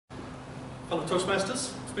fellow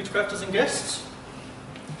Toastmasters, speechcrafters and guests.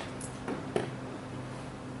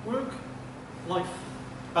 Work-life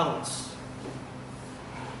balance.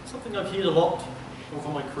 Something I've heard a lot over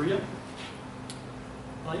my career.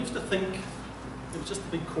 I used to think it was just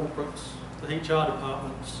the big corporates, the HR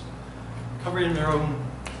departments, covering their own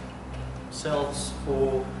selves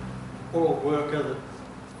for poor old worker that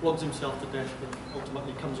flogs himself to death and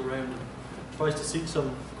ultimately comes around and tries to seek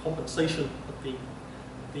some compensation at the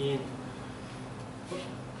end. But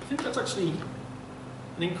I think that's actually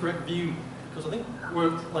an incorrect view, because I think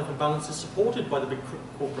work-life balance is supported by the big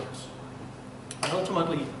corporates. And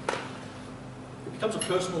ultimately, it becomes a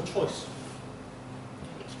personal choice.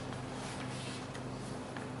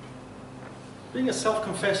 Being a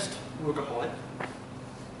self-confessed workaholic, I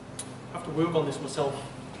have to work on this myself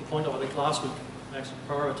to the point of, I think last week, I actually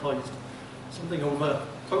prioritised something over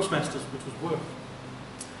Toastmasters, which was work.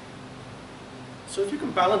 So if you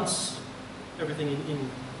can balance everything in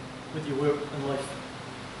with your work and life,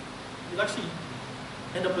 you'll actually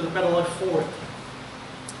end up with a better life for it.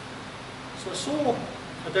 So I saw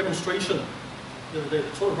a demonstration the other day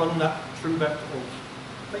that sort of run that through that, or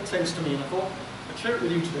made sense to me, and I thought I'd share it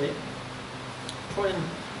with you today. Try and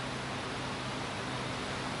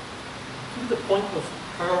see the point of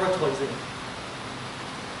prioritising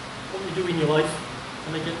what you do in your life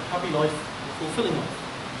to make it a happy life and a fulfilling life.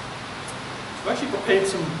 So I actually prepared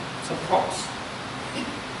some props.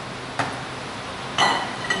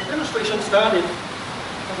 The demonstration started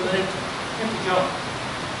with an empty jar.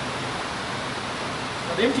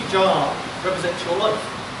 Now, the empty jar represents your life.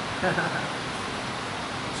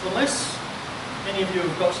 So unless any of you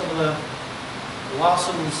have got some of the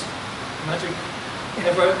Larson's magic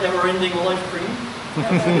ever-ending life cream, the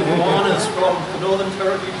bananas from the Northern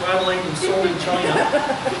Territory, Adelaide and sold in China,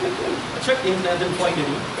 I checked the internet, didn't find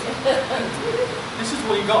any. This is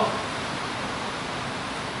what you got.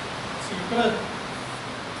 So you've got to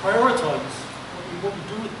prioritise what you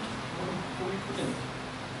do with it, what you put in it.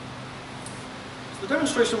 So the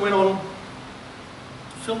demonstration went on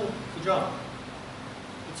to fill the jar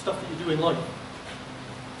with stuff that you do in life.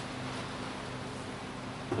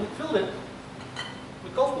 And it filled it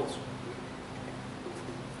with golf balls.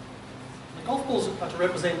 And the golf balls are to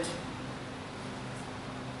represent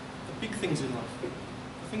the big things in life,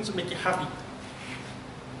 the things that make you happy.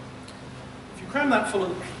 If you cram that full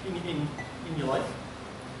of in your life,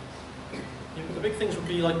 the big things would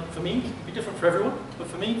be, like, for me, it would be different for everyone, but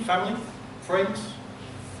for me, family, friends,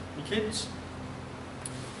 your kids.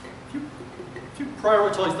 If you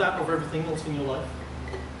prioritise that over everything else in your life,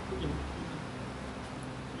 you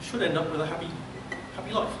should end up with a happy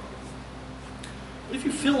life. But if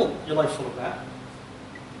you fill your life full of that,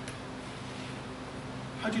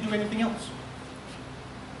 how do you do anything else?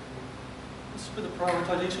 This is where the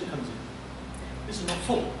prioritisation comes in. This is not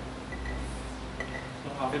full. It's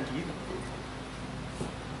not half empty either.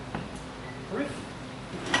 Or if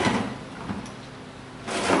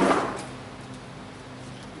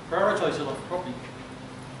you prioritise your life properly,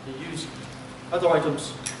 you use other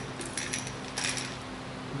items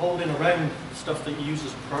mold in around stuff that you use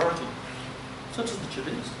as a priority, such as the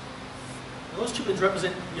chippings. And those chippings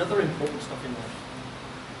represent the other important stuff in life.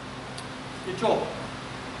 Your job,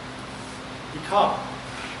 your car,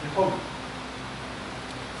 your home.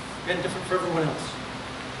 Again, different for everyone else.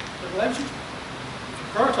 But it allows you, if you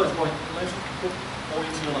prioritise right, it allows you to put all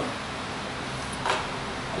into your life.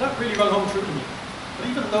 And that really rang home true to me. But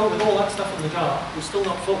even though with all that stuff in the jar, we're still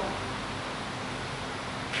not full.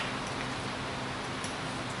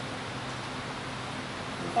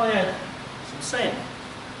 If I add some sand,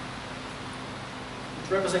 which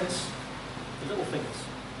represents the little things,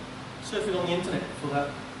 surfing on the internet for that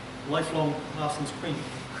lifelong Larson's cream,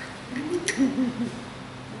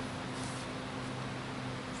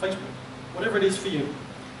 Facebook, whatever it is for you.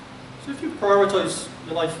 So if you prioritise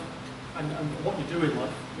your life and what you do in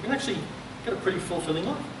life, you can actually get a pretty fulfilling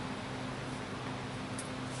life.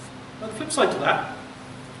 Now the flip side to that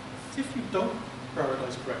is if you don't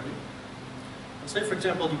prioritise correctly, and say, for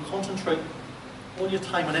example, you concentrate all your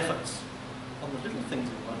time and efforts on the little things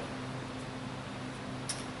in life,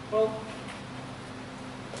 well,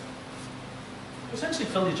 you essentially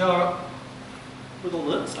fill your jar up with all the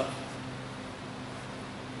little stuff,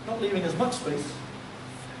 not leaving as much space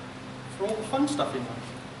for all the fun stuff in life.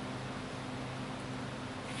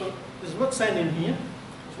 So there's as much sand in here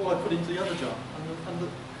as what I put into the other jar, and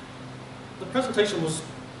the presentation was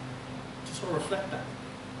to sort of reflect that.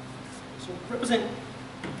 So represent,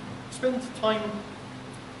 spend time on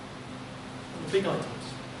the big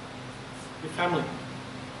items, your family,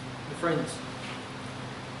 your friends.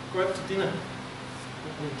 Go out to dinner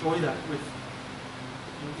and enjoy that with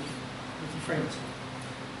with your friends.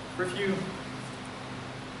 Or if you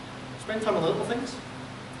spend time on the little things,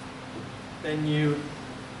 then you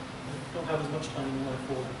don't have as much time in your life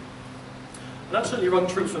for them. And that's certainly rung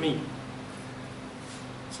true for me.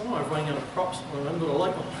 Somehow I'm running out of props, or I'm going to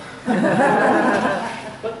like them.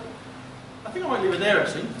 But I think I might leave it there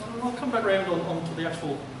actually. I'll come back around onto the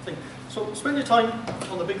actual thing. So spend your time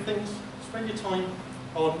on the big things, spend your time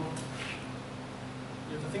on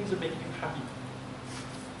the things that make you happy.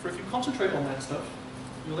 For if you concentrate on that stuff,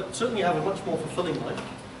 you'll certainly have a much more fulfilling life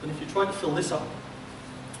than if you try to fill this up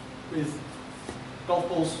with golf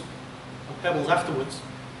balls and pebbles afterwards.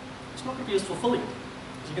 It's not going to be as fulfilling,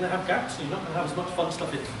 because you're going to have gaps and you're not going to have as much fun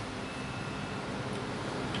stuff in it.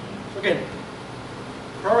 So again,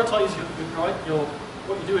 prioritize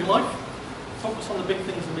what you do in life, focus on the big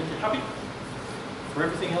things that make you happy, for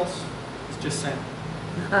everything else, it's just sand.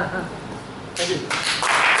 Thank you.